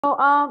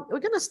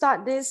We're going to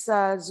start this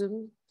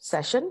Zoom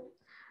session.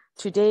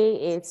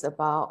 Today it's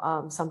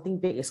about something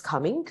big is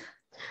coming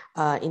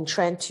in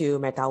trend to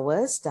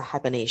Metaverse, the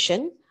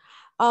HyperNation.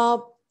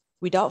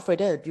 Without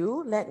further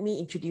ado, let me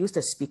introduce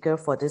the speaker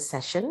for this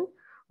session,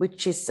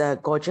 which is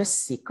Gorgeous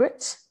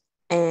Secret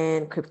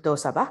and Crypto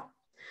Sabah.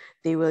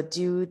 They will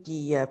do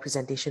the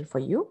presentation for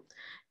you.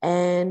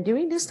 And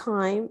during this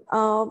time,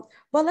 well,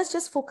 let's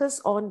just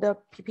focus on the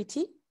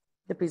PPT,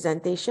 the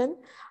presentation.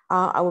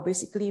 I will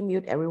basically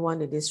mute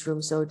everyone in this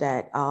room so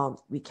that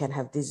we can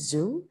have this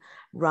Zoom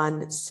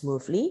run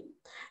smoothly.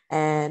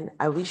 And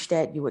I wish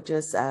that you would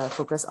just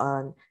focus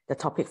on the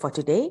topic for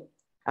today.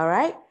 All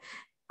right.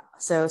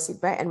 So sit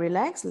back and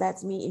relax.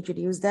 Let me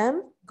introduce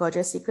them,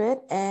 Gorgeous Secret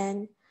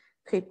and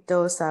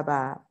Crypto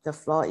Sabah. The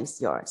floor is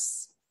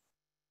yours.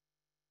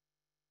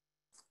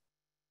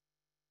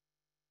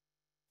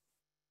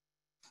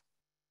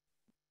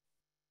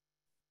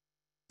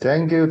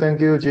 Thank you,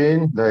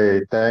 Jean.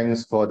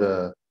 Thanks for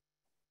the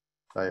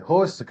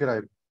host.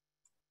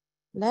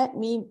 Let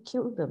me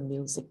cue the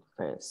music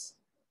first.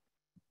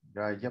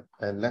 Yep,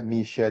 and let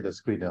me share the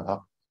screen.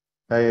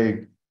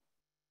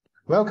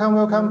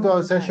 Welcome to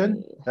our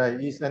session.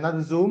 It's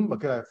another Zoom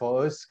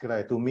for us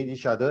to meet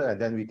each other, and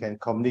then we can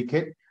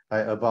communicate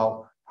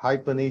about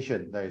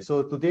HyperNation.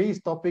 So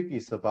today's topic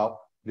is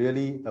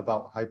really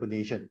about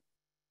HyperNation.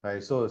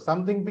 So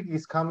something big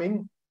is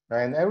coming,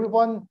 and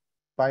everyone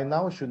by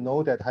now should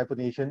know that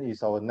HyperNation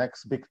is our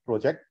next big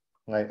project,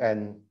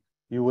 and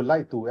you would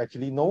like to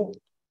actually know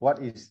what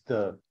is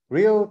the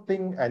real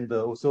thing and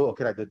also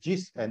the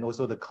gist and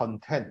also the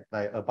content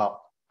about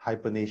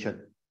HyperNation.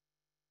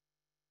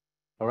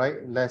 All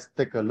right, let's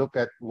take a look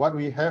at what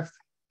we have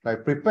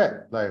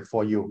prepared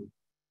for you.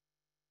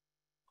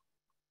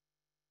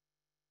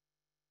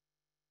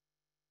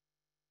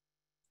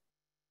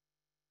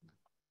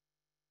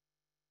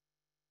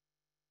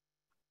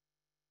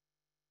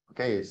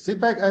 Okay, sit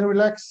back and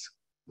relax.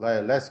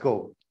 Let's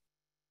go.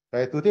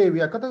 Today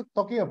we are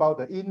talking about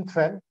the in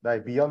trend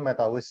beyond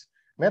Metaverse.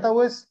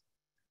 Metaverse,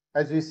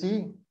 as we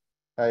see,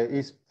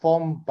 is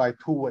formed by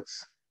two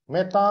words,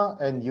 meta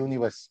and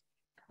universe.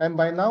 And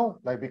by now,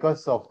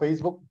 because of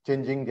Facebook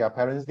changing their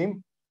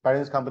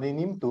parents' company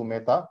name to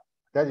Meta,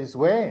 that is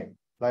where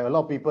a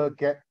lot of people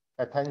get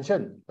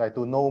attention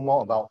to know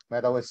more about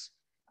Metaverse.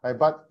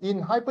 But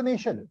in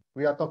HyperNation,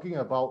 we are talking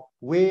about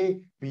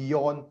way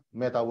beyond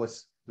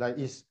Metaverse.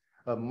 It's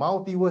a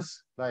multiverse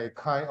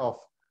kind of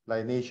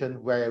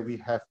nation where we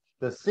have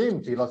the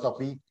same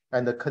philosophy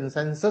and the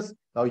consensus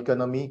of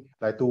economy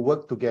to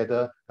work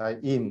together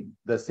in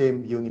the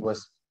same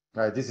universe.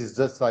 This is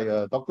just like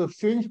a Doctor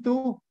Strange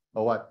 2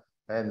 or what?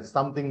 And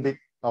something big,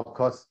 of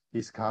course,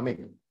 is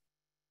coming.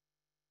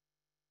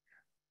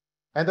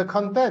 And the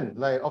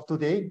content of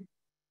today,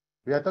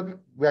 we are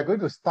going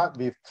to start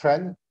with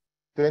trend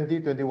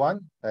 2021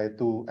 and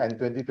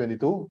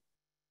 2022.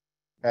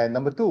 And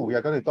number two, we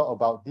are going to talk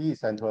about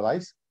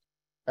decentralized.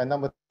 And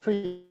number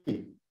three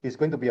is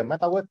going to be a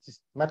metaverse.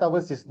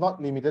 Metaverse is not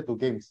limited to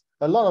games.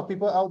 A lot of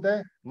people out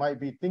there might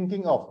be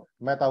thinking of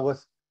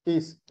metaverse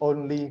is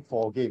only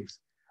for games.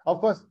 Of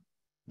course,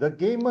 the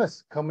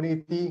gamers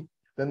community,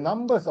 the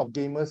numbers of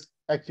gamers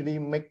actually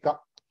make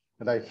up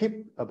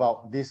hip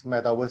about this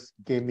metaverse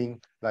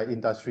gaming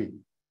industry.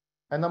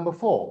 And number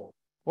four,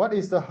 what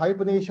is the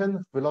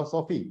HyperNation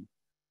philosophy?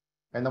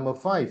 And number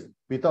five,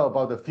 we talk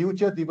about the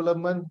future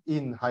development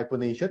in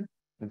HyperNation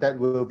that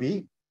will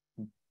be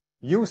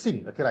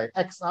using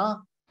XR,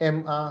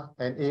 MR,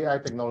 and AI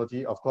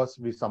technology, of course,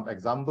 with some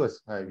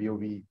examples will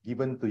be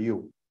given to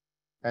you.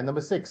 And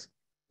number six,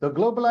 the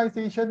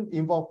globalization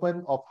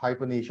involvement of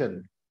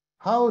HyperNation.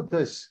 How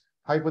does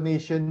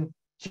HyperNation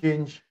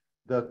change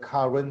the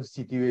current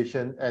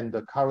situation and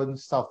the current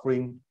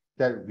suffering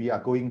that we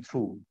are going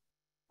through?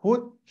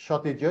 Food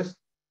shortages,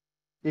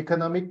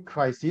 economic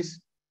crisis,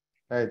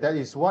 that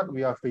is what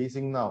we are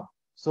facing now.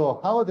 So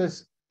how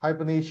does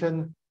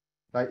HyperNation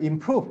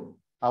improve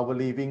our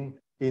living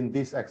in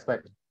this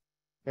aspect?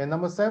 And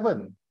number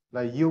seven,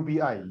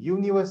 UBI,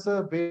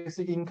 Universal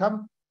Basic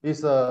Income,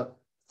 is a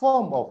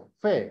form of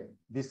fair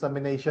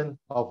dissemination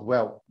of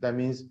wealth. That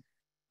means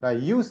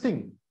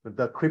using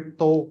the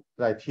crypto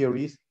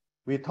theories,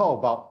 we talk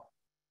about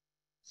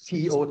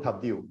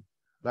COW,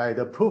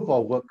 the proof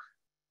of work.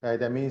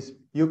 That means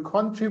you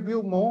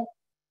contribute more,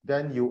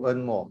 then you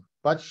earn more.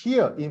 But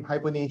here in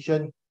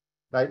HyperNation,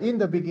 in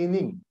the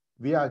beginning,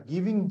 we are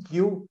giving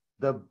you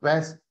the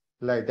best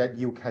that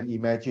you can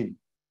imagine.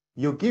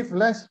 You give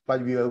less,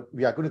 but we are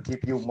going to give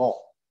you more.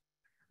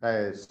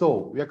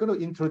 So we are going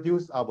to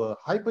introduce our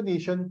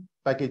HyperNation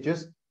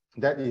packages.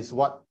 That is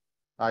what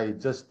I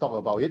just talked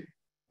about it.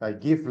 I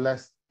give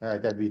less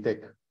than we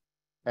take.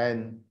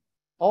 And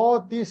all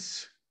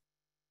this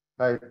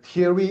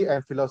theory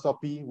and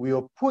philosophy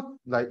will put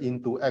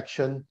into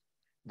action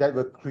that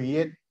will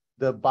create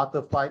the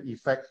butterfly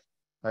effect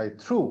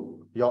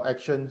through your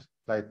actions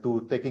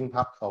to taking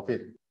part of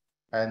it.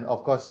 And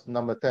of course,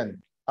 number 10,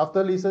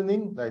 after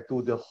listening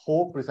to the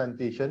whole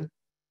presentation,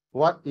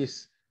 what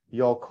is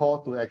your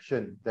call to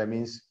action? That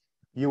means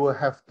you will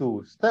have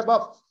to step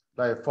up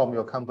like from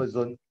your comfort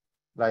zone,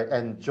 like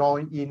and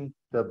join in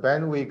the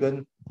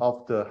bandwagon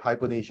of the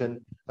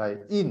HyperNation,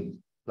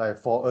 like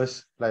for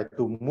us like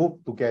to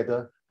move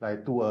together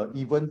like to a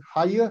even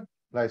higher,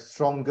 like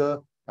stronger,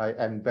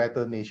 and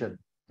better nation.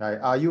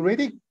 Are you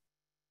ready?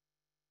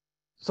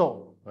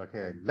 So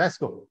okay, let's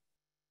go.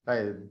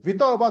 We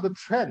talk about the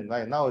trend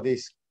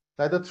nowadays.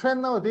 The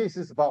trend nowadays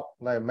is about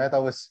like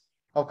metaverse.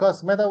 Of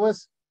course,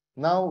 metaverse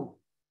now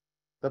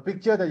the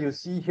picture that you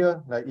see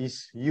here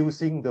is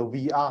using the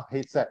VR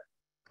headset.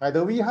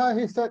 The VR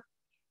headset,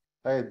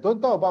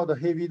 don't talk about the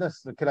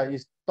heaviness. Okay,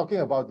 it's talking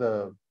about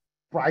the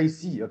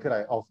pricey.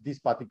 Okay, of this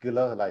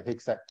particular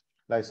headset.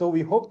 So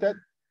we hope that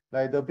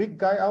the big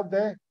guy out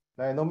there,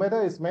 no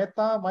matter it's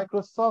Meta,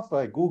 Microsoft,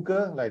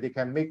 Google, they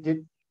can make it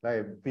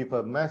with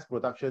a mass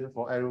production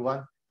for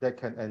everyone that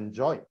can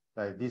enjoy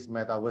this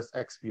metaverse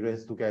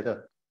experience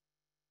together.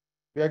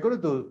 We are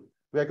going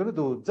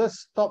to just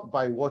stop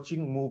by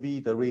watching movie,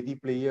 the Ready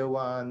Player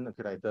One,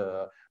 okay,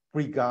 the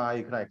Free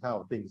Guy, kind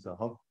of things.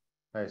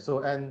 So,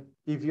 and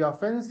if you are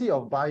fancy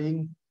of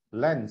buying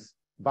lands,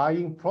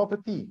 buying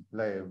property,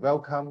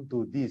 welcome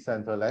to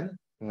Decentraland.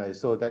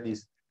 So that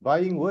is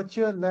buying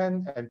virtual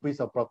land and piece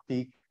of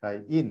property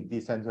in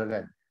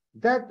Decentraland.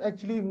 That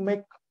actually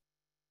make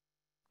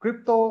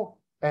crypto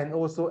and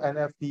also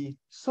NFT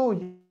so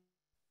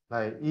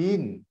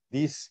in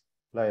this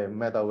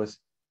metaverse.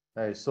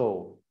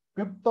 So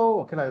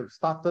crypto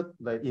started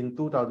in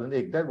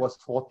 2008. That was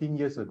 14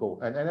 years ago,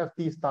 and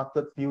NFT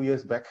started few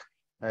years back.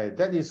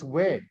 That is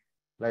where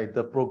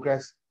the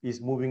progress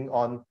is moving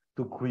on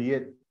to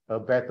create a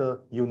better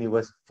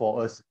universe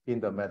for us in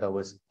the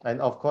metaverse.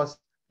 And of course,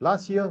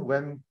 last year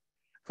when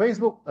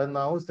Facebook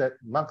announced that,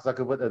 Mark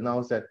Zuckerberg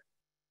announced that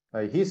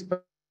his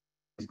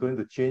is going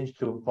to change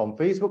from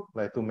Facebook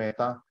to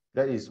Meta,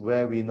 that is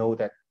where we know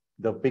that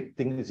the big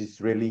thing is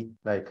really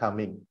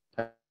coming.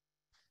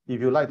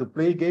 If you like to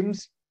play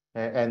games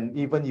and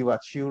even you are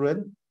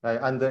children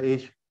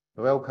underage,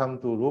 welcome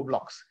to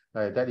Roblox.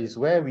 That is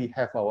where we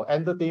have our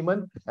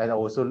entertainment and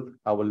also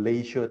our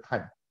leisure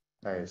time.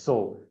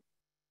 So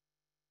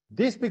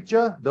this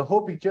picture, the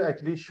whole picture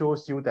actually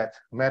shows you that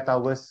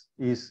metaverse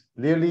is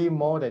really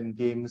more than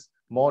games,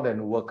 more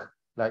than work.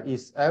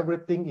 It's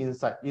everything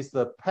inside. It's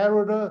the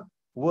parallel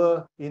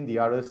world in the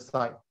other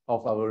side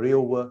of our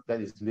real world that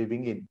is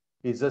living in.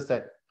 It's just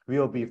that we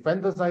will be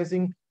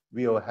fantasizing,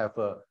 we will have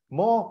a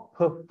more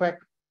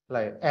perfect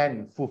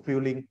and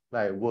fulfilling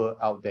world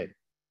out there.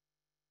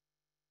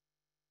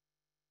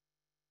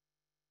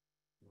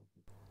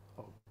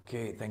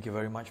 Okay, thank you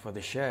very much for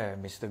the share,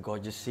 Mr.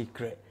 Gorgeous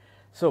Secret.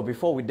 So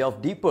before we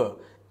delve deeper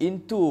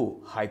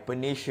into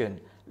HyperNation,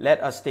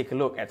 let us take a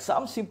look at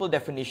some simple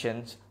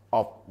definitions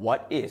of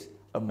what is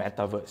a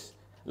metaverse.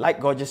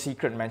 Like Gorgeous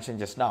Secret mentioned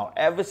just now,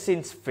 ever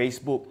since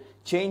Facebook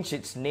changed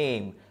its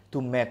name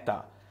to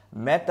Meta,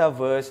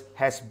 Metaverse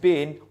has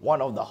been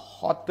one of the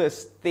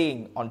hottest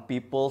thing on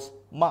people's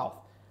mouth.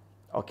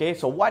 Okay,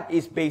 so what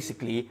is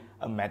basically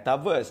a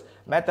metaverse?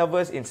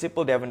 Metaverse, in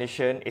simple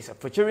definition, is a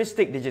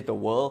futuristic digital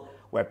world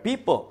where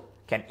people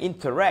can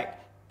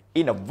interact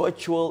in a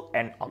virtual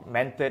and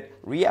augmented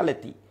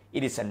reality.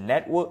 It is a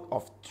network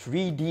of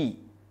 3D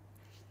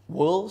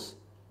worlds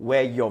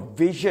where your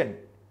vision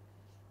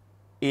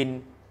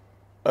in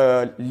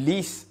a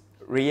least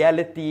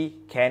reality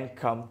can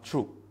come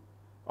true.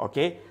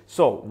 Okay,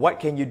 so what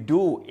can you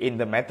do in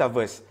the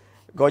metaverse?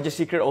 Gorgeous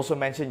Secret also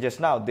mentioned just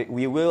now that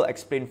we will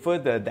explain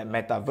further that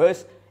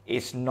metaverse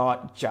is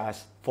not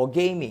just for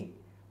gaming,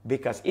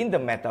 because in the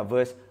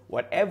metaverse,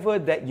 whatever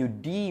that you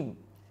deem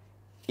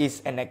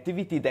is an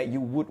activity that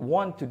you would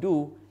want to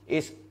do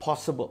is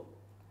possible.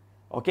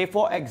 Okay,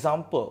 for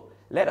example,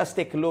 let us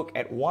take a look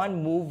at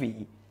one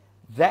movie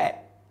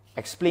that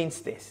explains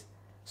this.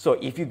 So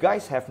if you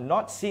guys have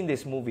not seen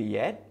this movie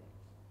yet,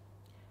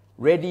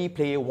 Ready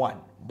Player One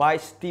by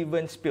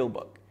Steven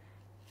Spielberg.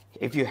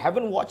 If you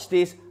haven't watched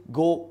this,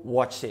 go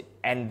watch it.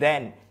 And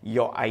then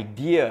your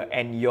idea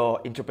and your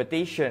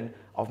interpretation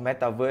of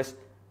metaverse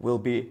will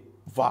be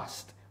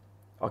vast.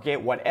 Okay,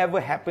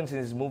 whatever happens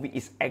in this movie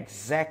is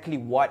exactly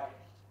what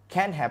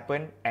can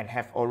happen and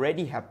have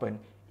already happened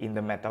in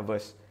the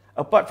metaverse.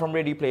 Apart from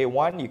Ready Player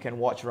One, you can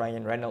watch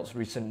Ryan Reynolds'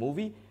 recent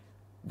movie,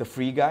 The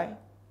Free Guy,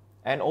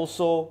 and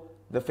also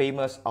the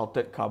famous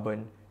Altered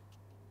Carbon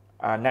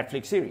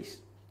Netflix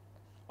series.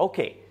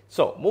 Okay,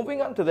 so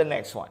moving on to the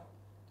next one.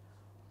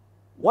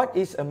 What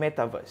is a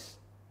metaverse?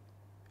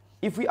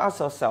 If we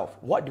ask ourselves,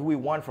 what do we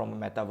want from a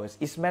metaverse?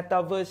 Is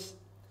metaverse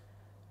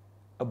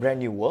a brand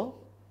new world?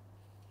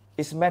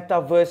 Is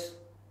metaverse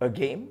a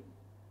game?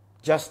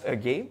 Just a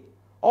game?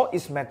 Or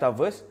is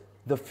metaverse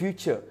the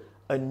future?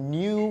 A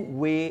new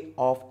way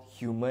of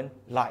human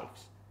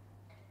lives?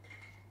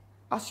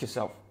 Ask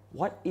yourself,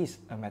 what is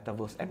a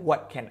metaverse and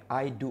what can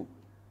I do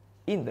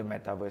in the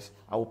metaverse?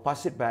 I will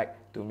pass it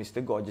back to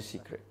Mr. Gorgeous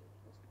Secret.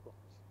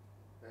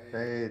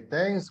 Hey,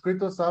 thanks,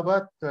 Crypto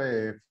Sabat.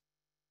 That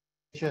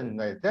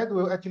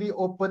will actually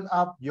open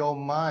up your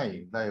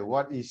mind.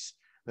 What is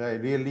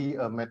really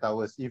a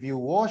metaverse? If you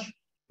watch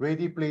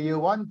Ready Player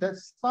One, that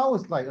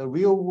sounds like a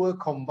real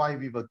world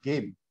combined with a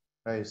game.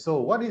 Right?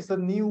 So what is the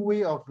new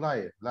way of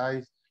life?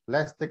 Like,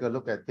 let's take a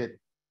look at it.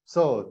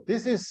 So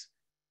this is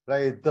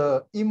like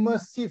the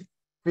immersive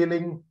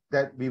feeling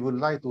that we would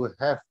like to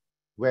have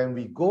when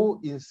we go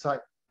inside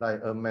like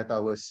a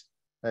metaverse.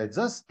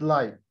 Just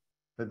like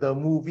the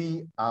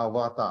movie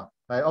Avatar.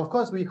 Of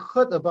course, we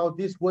heard about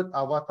this word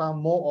avatar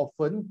more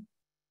often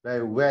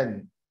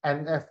when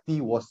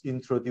NFT was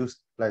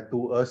introduced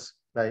to us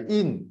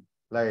in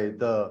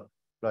the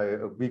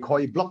we call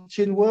it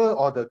blockchain world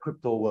or the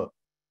crypto world.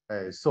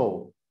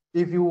 So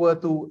if you were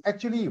to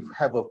actually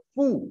have a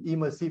full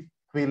immersive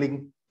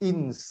feeling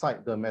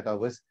inside the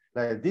metaverse,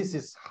 this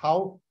is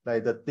how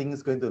the thing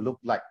is going to look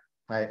like.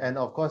 And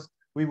of course,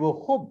 we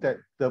will hope that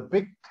the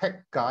big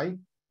tech guy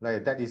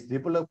that is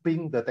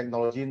developing the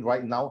technology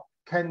right now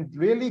can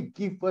really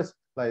give us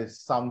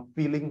some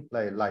feeling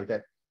like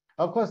that.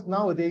 Of course,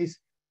 nowadays,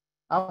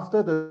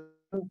 after the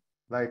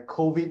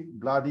COVID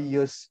bloody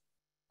years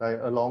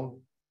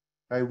along,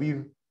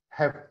 we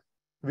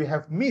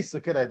have missed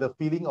the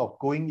feeling of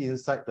going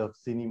inside the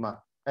cinema,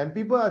 and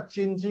people are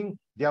changing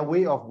their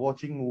way of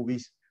watching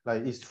movies,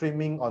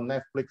 streaming on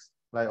Netflix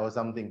or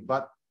something.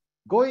 But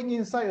going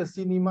inside a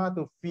cinema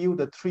to feel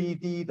the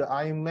 3D, the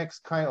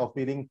IMAX kind of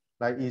feeling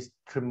is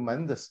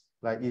tremendous,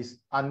 is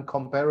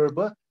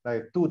uncomparable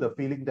to the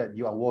feeling that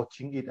you are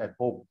watching it at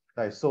home.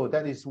 So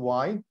that is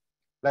why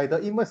the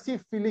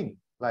immersive feeling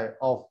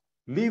of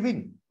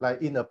living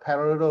in a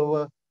parallel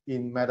world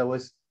in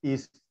metaverse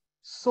is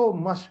so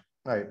much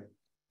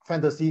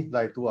fantasy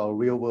to our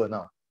real world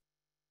now.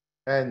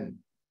 And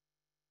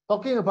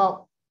talking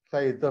about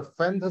the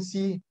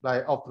fantasy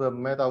of the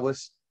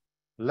metaverse,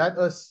 let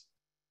us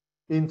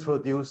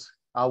introduce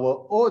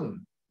our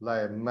own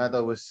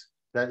metaverse,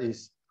 that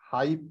is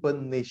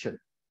HyperNation.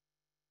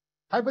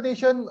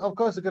 HyperNation, of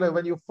course,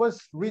 when you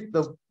first read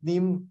the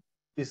name,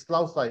 it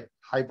sounds like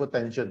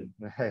hypertension.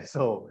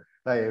 So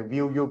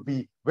you'll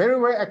be very,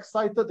 very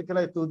excited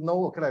to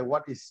know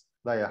what is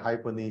a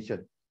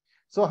HyperNation.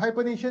 So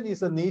HyperNation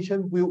is a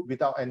nation built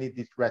without any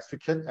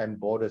restriction and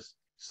borders.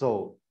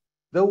 So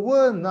the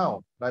world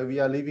now we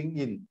are living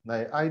in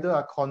either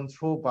are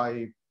controlled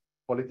by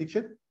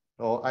politicians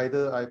or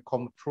either are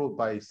controlled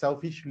by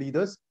selfish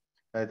leaders.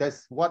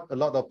 That's what a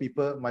lot of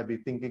people might be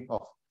thinking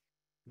of.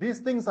 These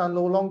things are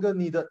no longer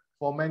needed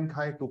for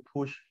mankind to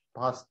push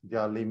past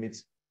their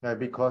limits,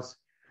 because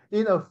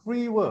in a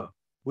free world,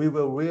 we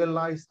will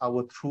realize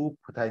our true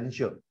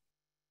potential.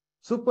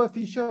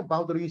 Superficial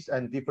boundaries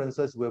and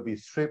differences will be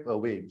stripped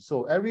away.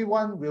 So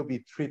everyone will be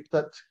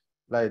treated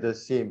the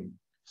same.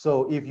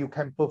 So if you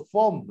can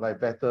perform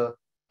better,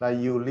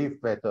 you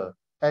live better.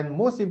 And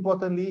most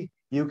importantly,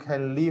 you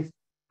can live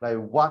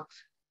what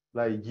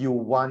you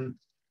want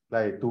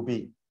to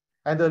be.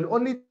 And the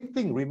only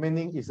thing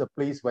remaining is a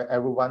place where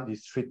everyone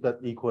is treated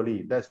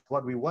equally. That's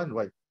what we want,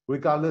 right?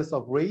 Regardless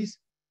of race,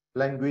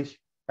 language,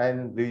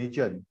 and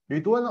religion. We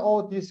don't want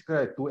all this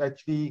to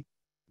actually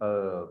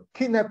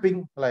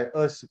kidnapping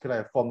us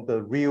from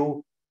the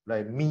real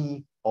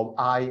me or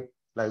I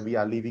we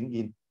are living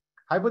in.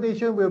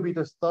 HyperNation will be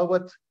the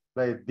stalwart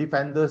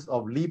defenders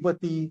of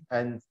liberty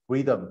and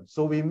freedom.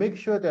 So we make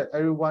sure that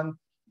everyone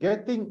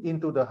getting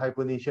into the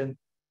HyperNation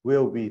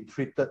will be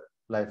treated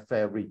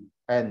fairly,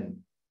 and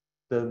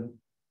the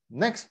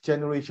next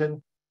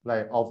generation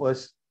of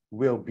us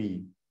will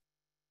be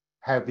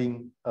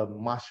having a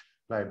much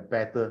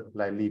better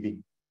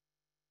living.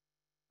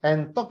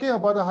 And talking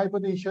about the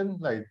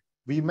HyperNation,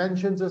 we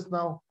mentioned just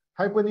now,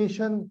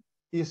 HyperNation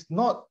is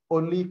not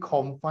only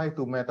confined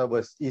to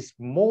metaverse, it's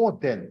more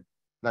than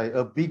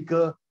a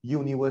bigger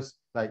universe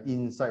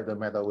inside the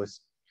metaverse.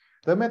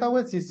 The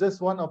metaverse is just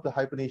one of the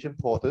HyperNation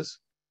portals.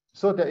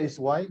 So that is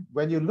why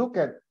when you look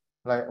at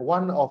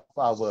one of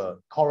our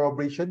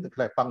collaboration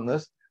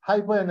partners,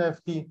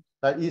 HyperNFT,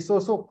 is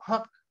also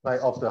part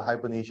of the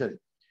HyperNation.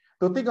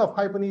 To think of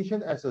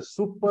HyperNation as a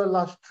super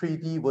large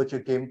 3D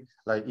virtual game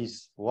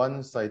is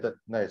one-sided.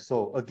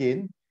 So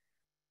again,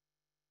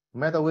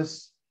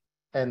 Metaverse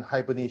and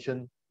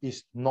HyperNation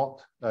is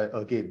not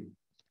a game.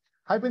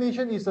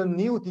 HyperNation is a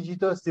new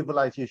digital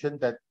civilization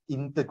that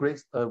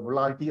integrates a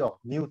variety of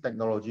new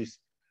technologies.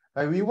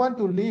 We want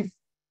to live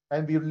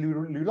and we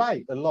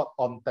rely a lot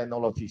on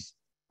technologies.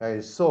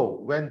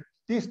 So when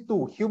these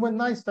two,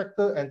 humanized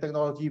sector and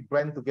technology,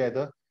 blend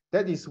together,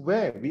 that is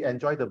where we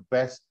enjoy the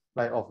best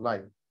of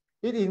life.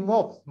 It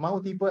involves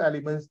multiple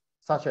elements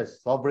such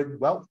as sovereign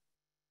wealth.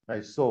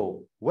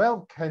 So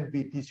wealth can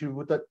be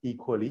distributed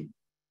equally,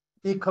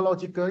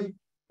 ecologically,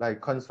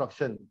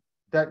 construction,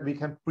 that we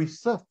can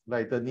preserve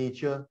the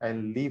nature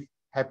and live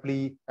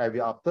happily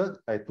ever after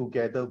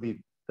together with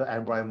the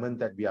environment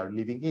that we are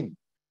living in.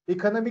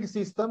 Economic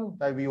system,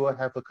 we will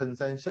have a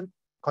consensus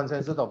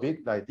of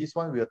it. This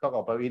one, we'll talk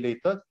about it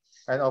later.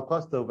 And of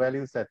course, the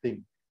value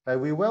setting.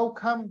 We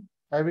welcome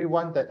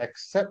everyone that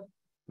accept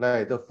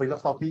the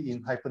philosophy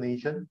in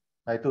HyperNation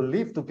to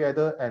live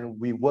together and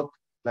we work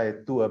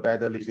to a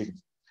better living.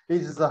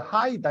 It is a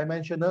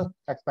high-dimensional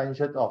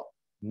expansion of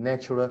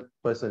natural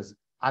persons.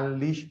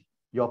 Unleash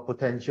your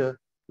potential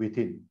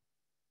within.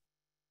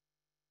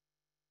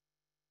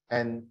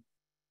 And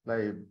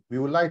like we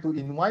would like to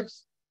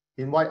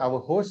invite our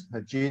host,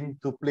 Jean,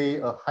 to play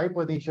a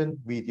HyperNation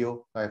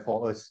video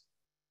for us.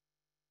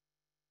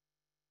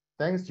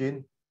 Thanks,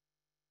 Jean.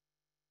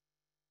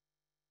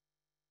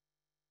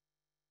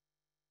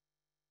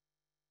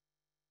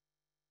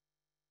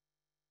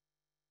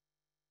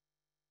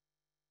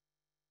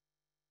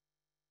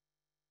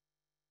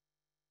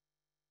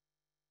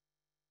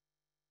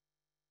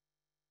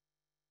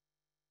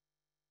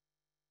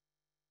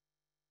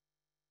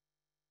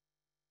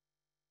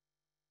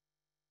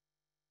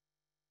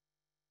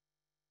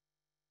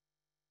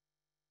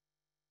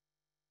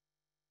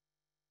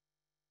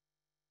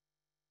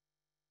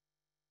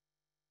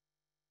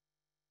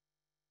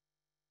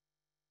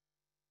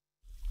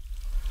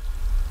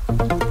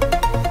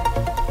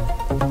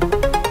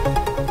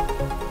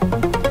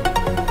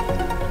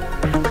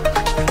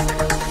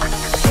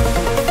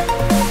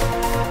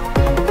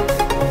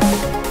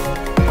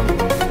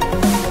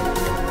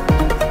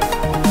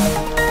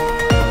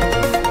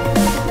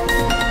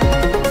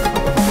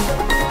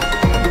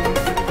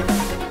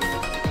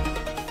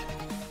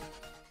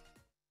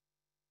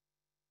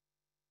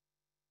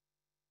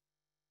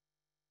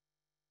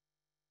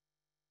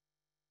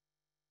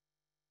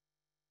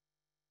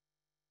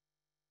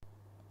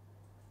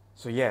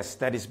 So yes,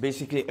 that is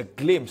basically a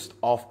glimpse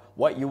of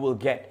what you will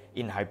get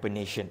in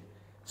HyperNation.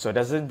 So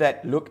doesn't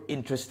that look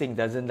interesting?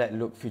 Doesn't that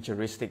look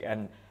futuristic?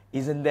 And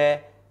isn't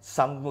there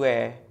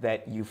somewhere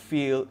that you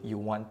feel you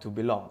want to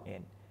belong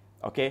in?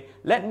 Okay,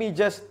 let me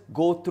just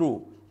go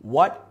through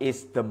what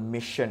is the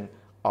mission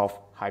of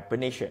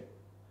HyperNation.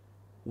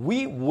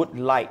 We would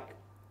like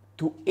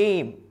to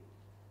aim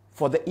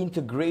for the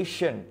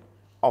integration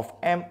of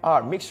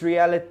MR, mixed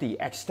reality,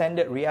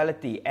 extended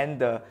reality,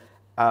 and the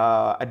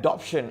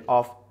adoption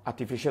of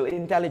artificial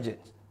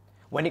intelligence.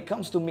 When it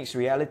comes to mixed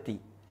reality,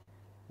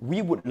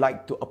 we would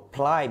like to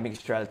apply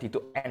mixed reality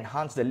to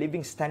enhance the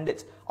living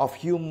standards of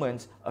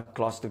humans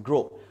across the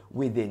globe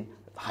within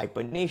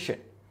HyperNation,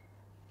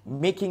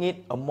 making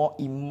it a more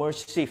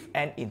immersive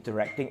and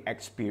interacting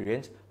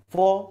experience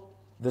for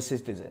the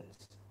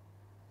citizens.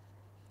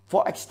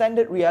 For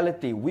extended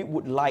reality, we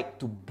would like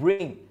to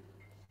bring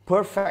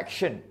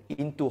perfection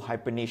into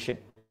HyperNation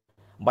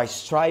by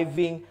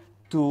striving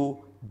to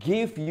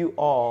give you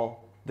all,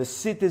 the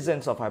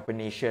citizens of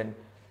HyperNation,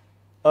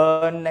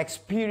 an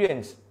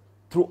experience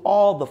through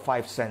all the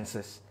five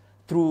senses,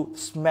 through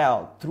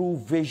smell, through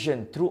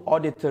vision, through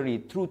auditory,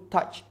 through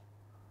touch.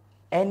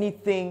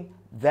 Anything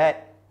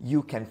that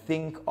you can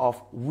think of,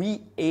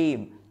 we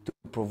aim to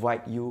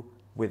provide you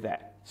with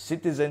that,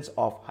 citizens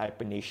of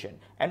HyperNation.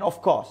 And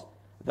of course,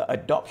 the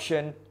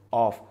adoption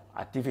of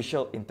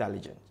artificial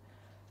intelligence.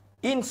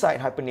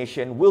 Inside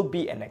HyperNation will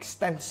be an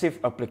extensive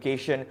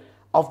application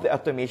of the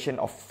automation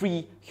of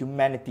free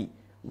humanity,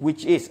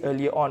 which is,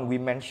 earlier on we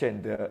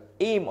mentioned, the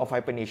aim of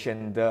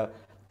HyperNation, the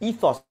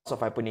ethos of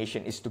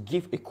HyperNation is to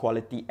give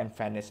equality and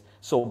fairness.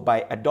 So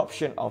by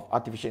adoption of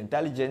artificial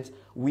intelligence,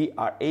 we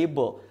are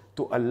able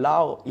to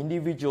allow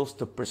individuals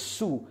to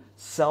pursue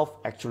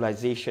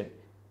self-actualization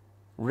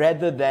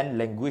rather than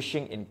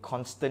languishing in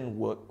constant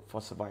work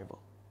for survival.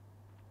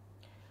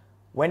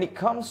 When it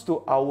comes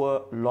to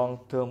our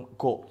long-term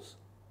goals,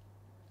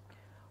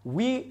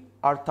 we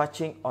are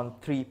touching on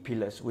three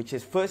pillars, which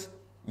is first,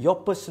 your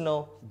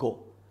personal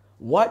goal.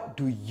 What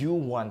do you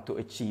want to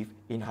achieve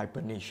in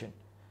HyperNation?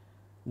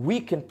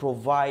 We can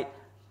provide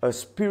a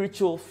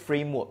spiritual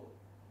framework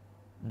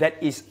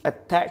that is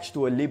attached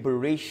to a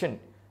liberation,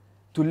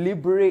 to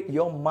liberate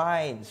your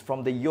minds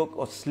from the yoke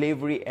of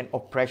slavery and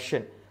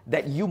oppression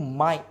that you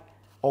might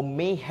or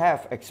may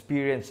have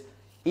experienced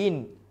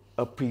in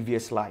a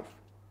previous life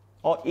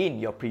or in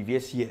your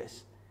previous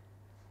years.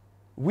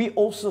 We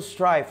also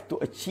strive to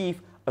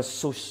achieve a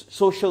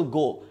social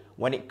goal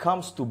when it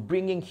comes to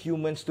bringing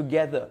humans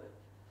together,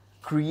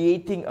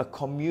 creating a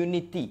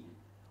community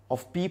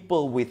of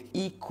people with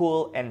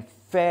equal and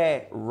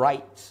fair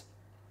rights,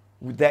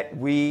 that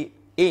we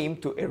aim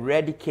to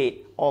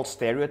eradicate all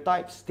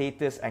stereotypes,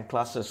 status, and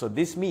classes. So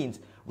this means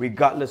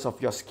regardless of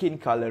your skin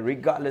color,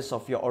 regardless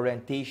of your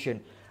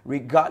orientation,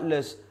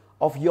 regardless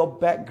of your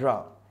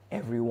background,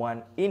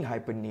 everyone in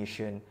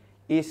HyperNation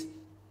is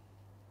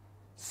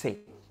safe.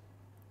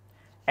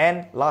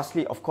 And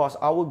lastly, of course,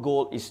 our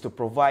goal is to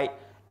provide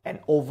an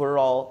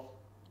overall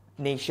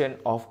nation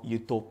of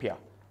utopia,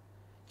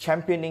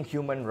 championing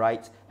human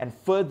rights and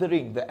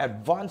furthering the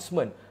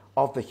advancement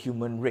of the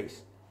human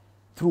race.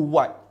 Through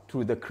what?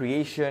 Through the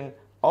creation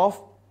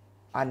of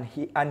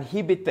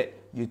uninhibited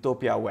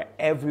utopia where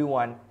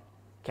everyone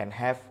can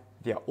have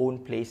their own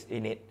place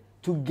in it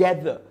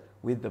together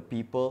with the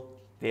people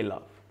they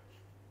love.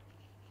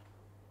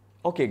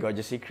 Okay,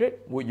 Gorgeous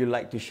Secret, would you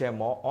like to share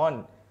more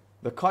on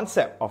the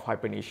concept of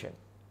HyperNation?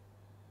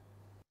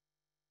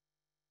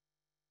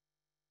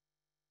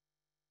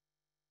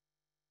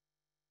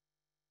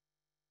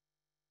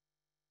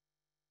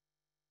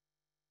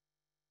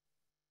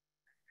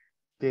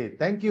 Okay,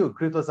 thank you,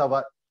 Crypto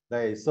Sabat.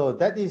 So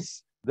that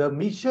is the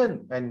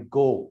mission and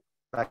goal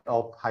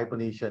of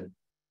HyperNation.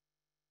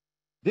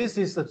 this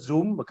is a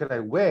Zoom, okay,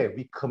 like where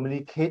we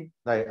communicate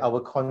like our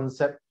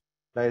concept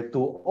like to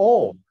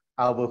all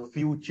our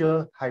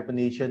future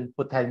HyperNation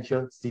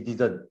potential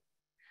citizens.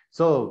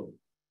 So,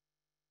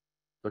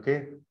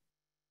 okay,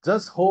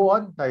 just hold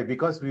on, like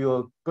because we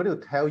are going to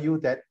tell you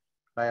that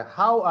like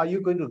how are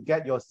you going to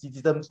get your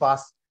citizen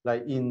pass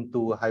like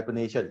into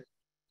HyperNation.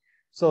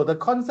 So the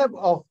concept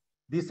of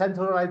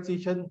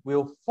decentralization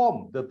will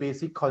form the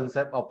basic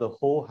concept of the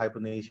whole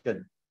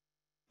HyperNation.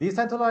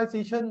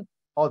 Decentralization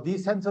or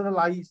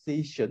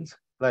decentralization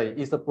like,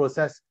 is the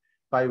process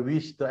by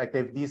which the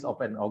activities of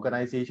an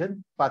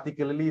organization,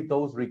 particularly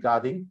those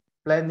regarding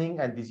planning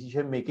and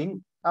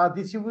decision-making, are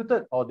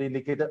distributed or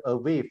delegated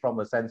away from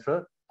a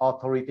central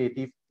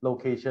authoritative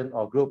location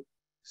or group.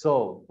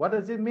 So what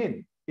does it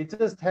mean? It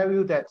just tells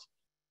you that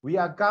we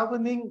are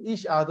governing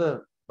each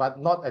other, but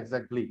not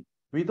exactly.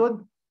 We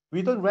don't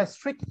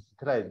restrict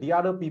the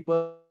other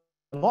people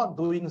not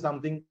doing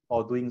something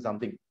or doing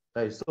something.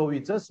 Right? So we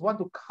just want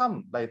to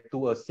come like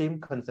to a same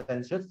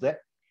consensus that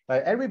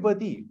like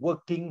everybody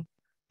working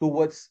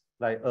towards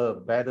like a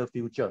better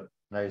future.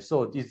 Right?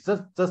 So it's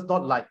just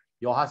not like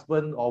your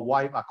husband or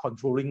wife are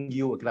controlling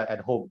you like at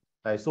home.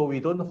 Right? So we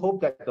don't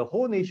hope that the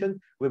whole nation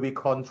will be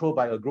controlled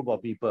by a group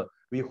of people.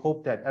 We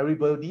hope that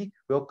everybody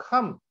will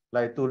come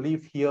like to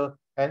live here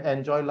and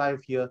enjoy life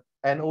here.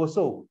 And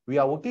also we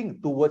are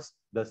working towards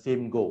the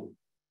same goal.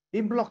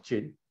 In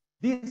blockchain,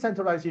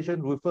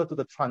 decentralization refers to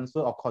the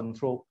transfer of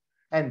control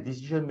and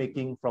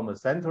decision-making from a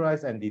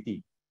centralized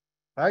entity.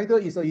 Either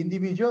it's an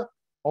individual,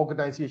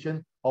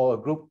 organization, or a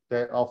group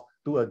thereof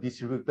to a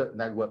distributed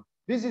network.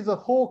 This is the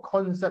whole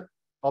concept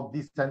of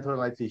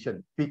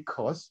decentralization,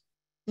 because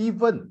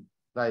even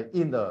like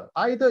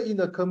either in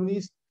the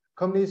communist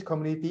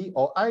community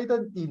or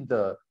either in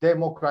the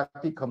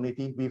democratic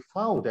community, we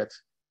found that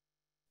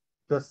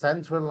the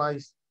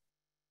centralized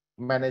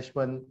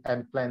management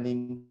and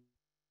planning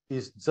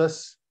is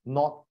just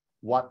not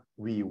what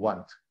we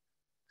want.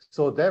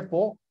 So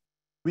therefore,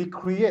 we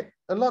create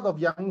a lot of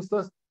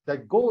youngsters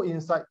that go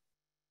inside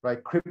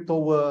like crypto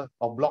world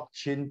or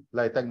blockchain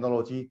like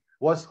technology,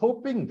 was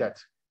hoping that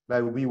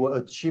like we will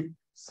achieve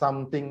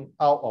something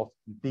out of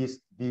this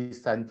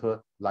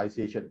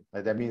decentralization.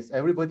 Like, that means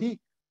everybody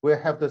will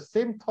have the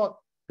same thought,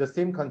 the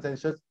same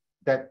consensus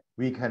that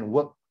we can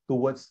work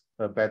towards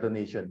a better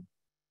nation.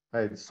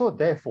 Right? So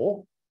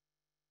therefore,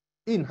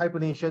 in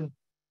HyperNation,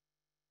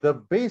 the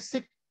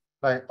basic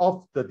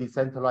of the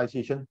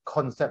decentralization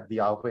concept we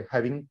are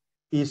having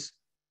is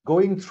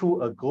going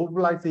through a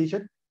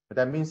globalization.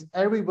 That means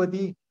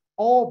everybody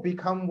all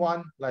become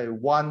one, like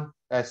one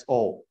as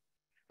all.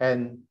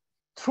 And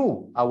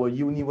through our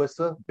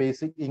universal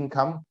basic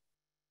income,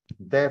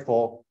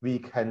 therefore, we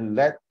can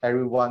let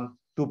everyone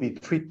to be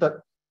treated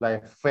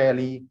like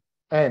fairly,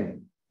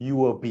 and you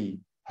will be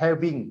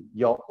having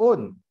your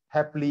own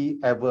happily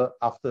ever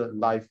after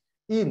life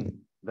in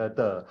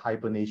the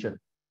HyperNation.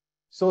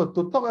 So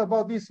to talk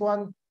about this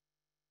one,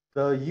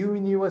 the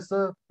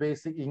universal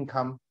basic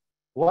income,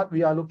 what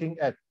we are looking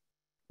at,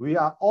 we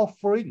are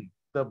offering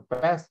the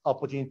best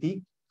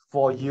opportunity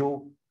for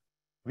you.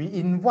 We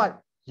invite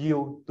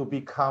you to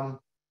become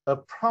a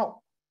proud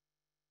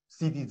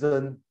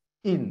citizen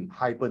in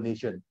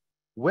HyperNation,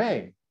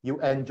 where you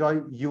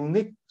enjoy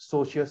unique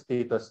social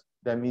status.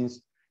 That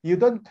means you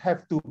don't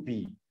have to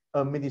be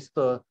a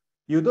minister,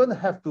 you don't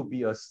have to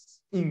be a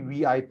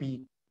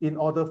EVIP in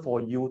order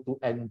for you to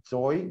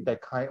enjoy that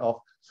kind of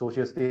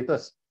social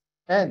status.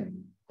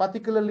 And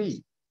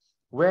particularly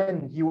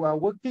when you are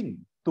working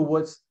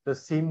towards the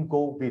same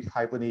goal with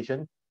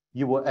HyperNation,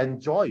 you will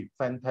enjoy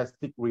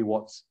fantastic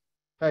rewards.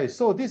 Okay,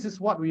 so this is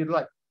what we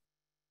like.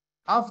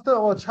 After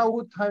our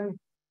childhood time,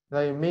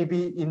 like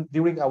maybe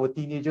during our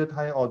teenager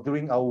time or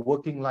during our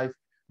working life,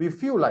 we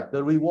feel like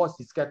the rewards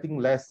is getting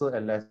lesser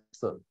and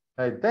lesser.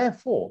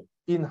 Therefore,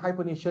 in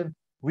HyperNation,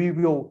 we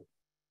will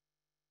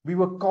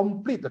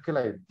complete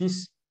like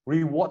this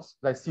rewards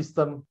like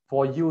system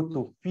for you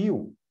to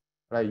feel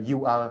like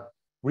you are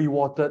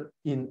rewarded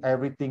in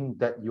everything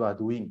that you are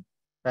doing.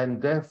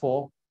 And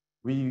therefore,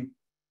 we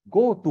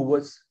go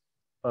towards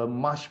a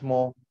much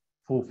more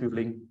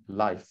fulfilling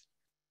life.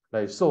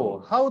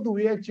 So how do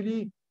we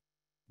actually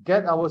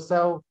get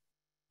ourselves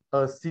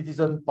a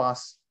citizen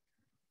pass?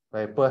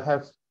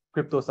 Perhaps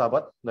Crypto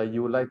Sabat,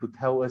 you would like to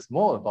tell us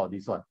more about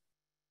this one.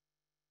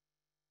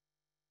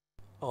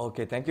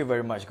 Okay, thank you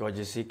very much,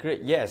 Gorgeous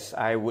Secret. Yes,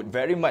 I would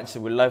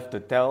love to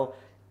tell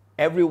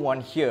everyone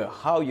here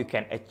how you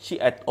can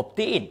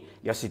obtain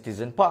your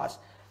citizen pass.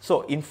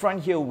 So in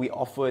front here, we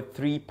offer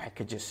 3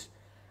 packages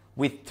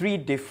with 3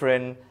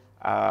 different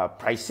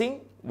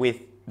pricing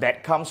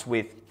that comes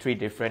with 3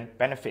 different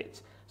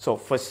benefits. So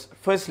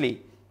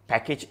firstly,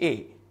 package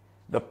A,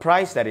 the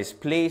price that is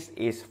placed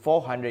is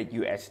 400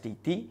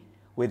 USDT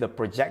with a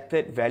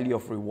projected value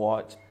of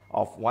rewards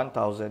of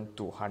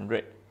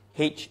 1,200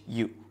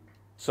 HU.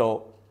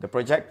 So the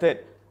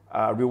projected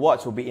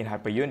rewards will be in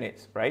hyper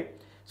units, right?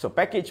 So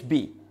package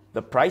B,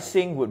 the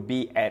pricing would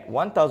be at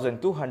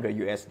 1,200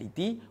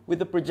 USDT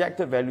with a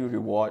projected value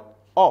reward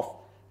of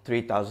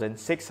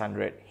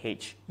 3,600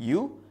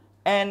 HU.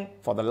 And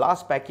for the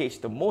last package,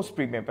 the most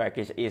premium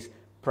package is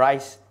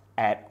priced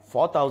at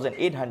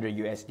 4,800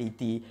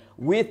 USDT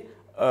with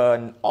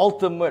an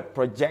ultimate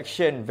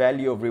projection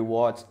value of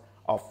rewards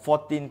of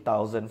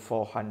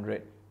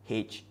 14,400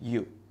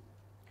 HU.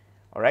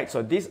 All right,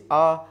 so these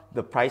are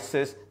the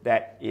prices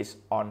that is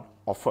on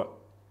offer.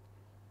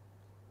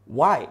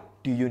 Why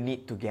do you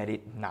need to get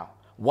it now?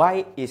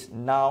 Why is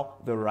now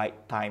the right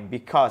time?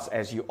 Because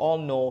as you all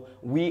know,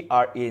 we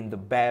are in the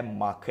bear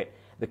market.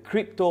 The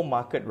crypto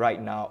market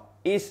right now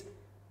is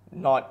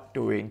not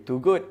doing too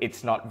good.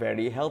 It's not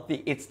very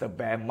healthy. It's the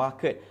bear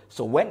market.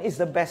 So when is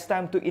the best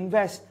time to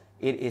invest?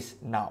 It is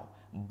now.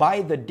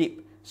 Buy the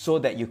dip so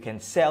that you can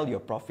sell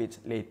your profits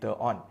later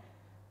on.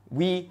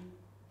 We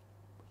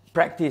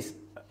practice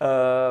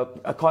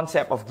a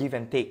concept of give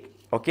and take.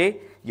 Okay?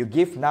 You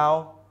give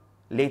now,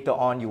 later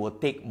on you will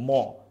take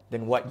more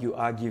than what you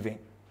are giving.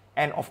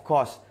 And of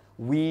course,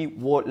 we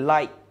would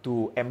like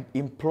to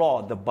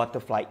implore the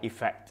butterfly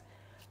effect.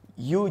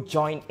 You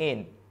join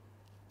in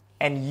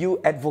and you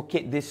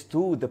advocate this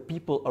to the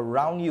people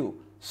around you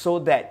so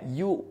that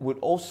you would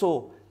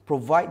also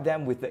provide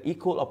them with the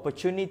equal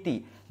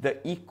opportunity, the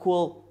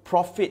equal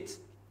profits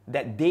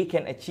that they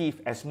can achieve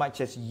as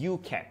much as you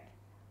can.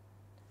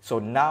 So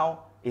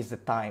now is the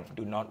time.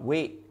 Do not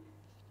wait.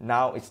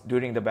 Now it's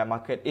during the bear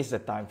market is the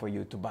time for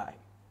you to buy.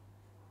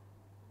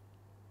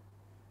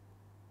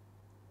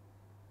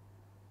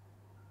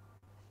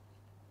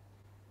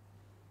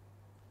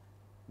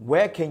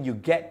 Where can you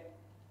get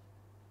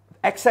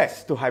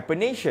access to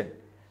HyperNation?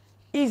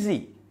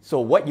 Easy. So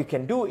what you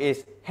can do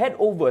is head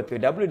over to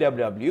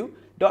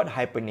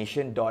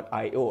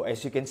www.hypernation.io.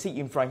 As you can see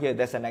in front here,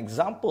 there's an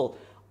example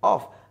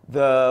of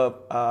the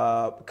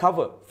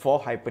cover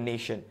for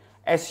HyperNation.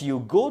 As you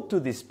go to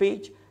this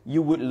page,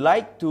 you would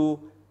like to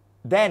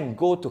then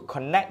go to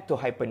connect to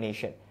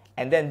HyperNation.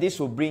 And then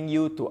this will bring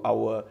you to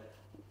our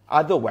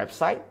other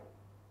website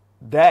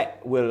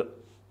that will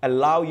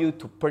allow you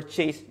to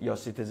purchase your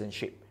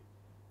citizenship.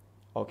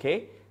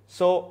 Okay,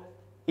 so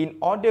in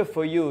order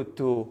for you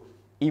to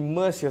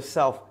immerse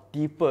yourself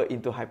deeper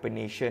into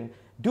HyperNation,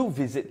 do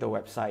visit the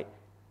website.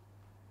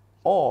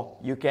 Or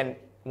you can,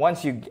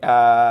 once you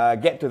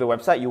get to the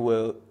website, you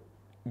will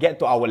get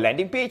to our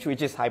landing page,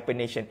 which is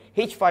HyperNation,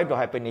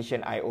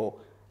 h5.hypernation.io.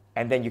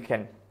 And then you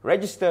can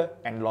register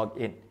and log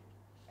in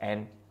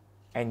and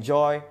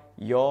enjoy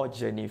your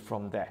journey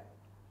from there.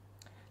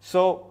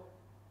 So,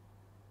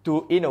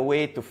 in a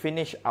way, to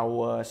finish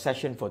our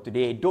session for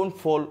today, don't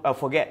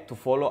forget to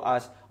follow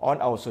us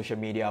on our social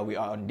media. We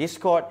are on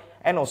Discord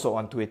and also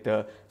on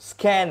Twitter.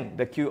 Scan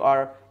the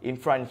QR in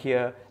front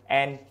here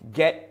and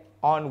get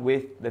on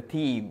with the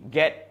team.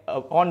 Get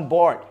on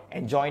board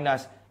and join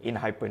us in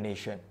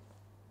HyperNation.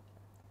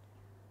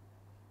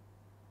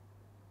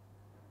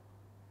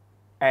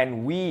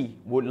 And we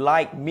would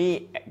like,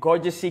 me,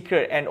 Gorgeous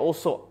Secret, and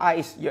also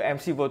Ice, your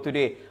MC for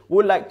today,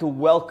 would like to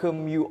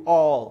welcome you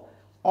all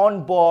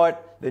on board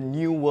the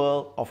new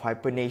world of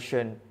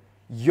HyperNation,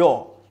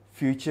 your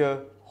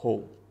future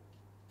home.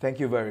 Thank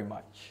you very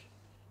much.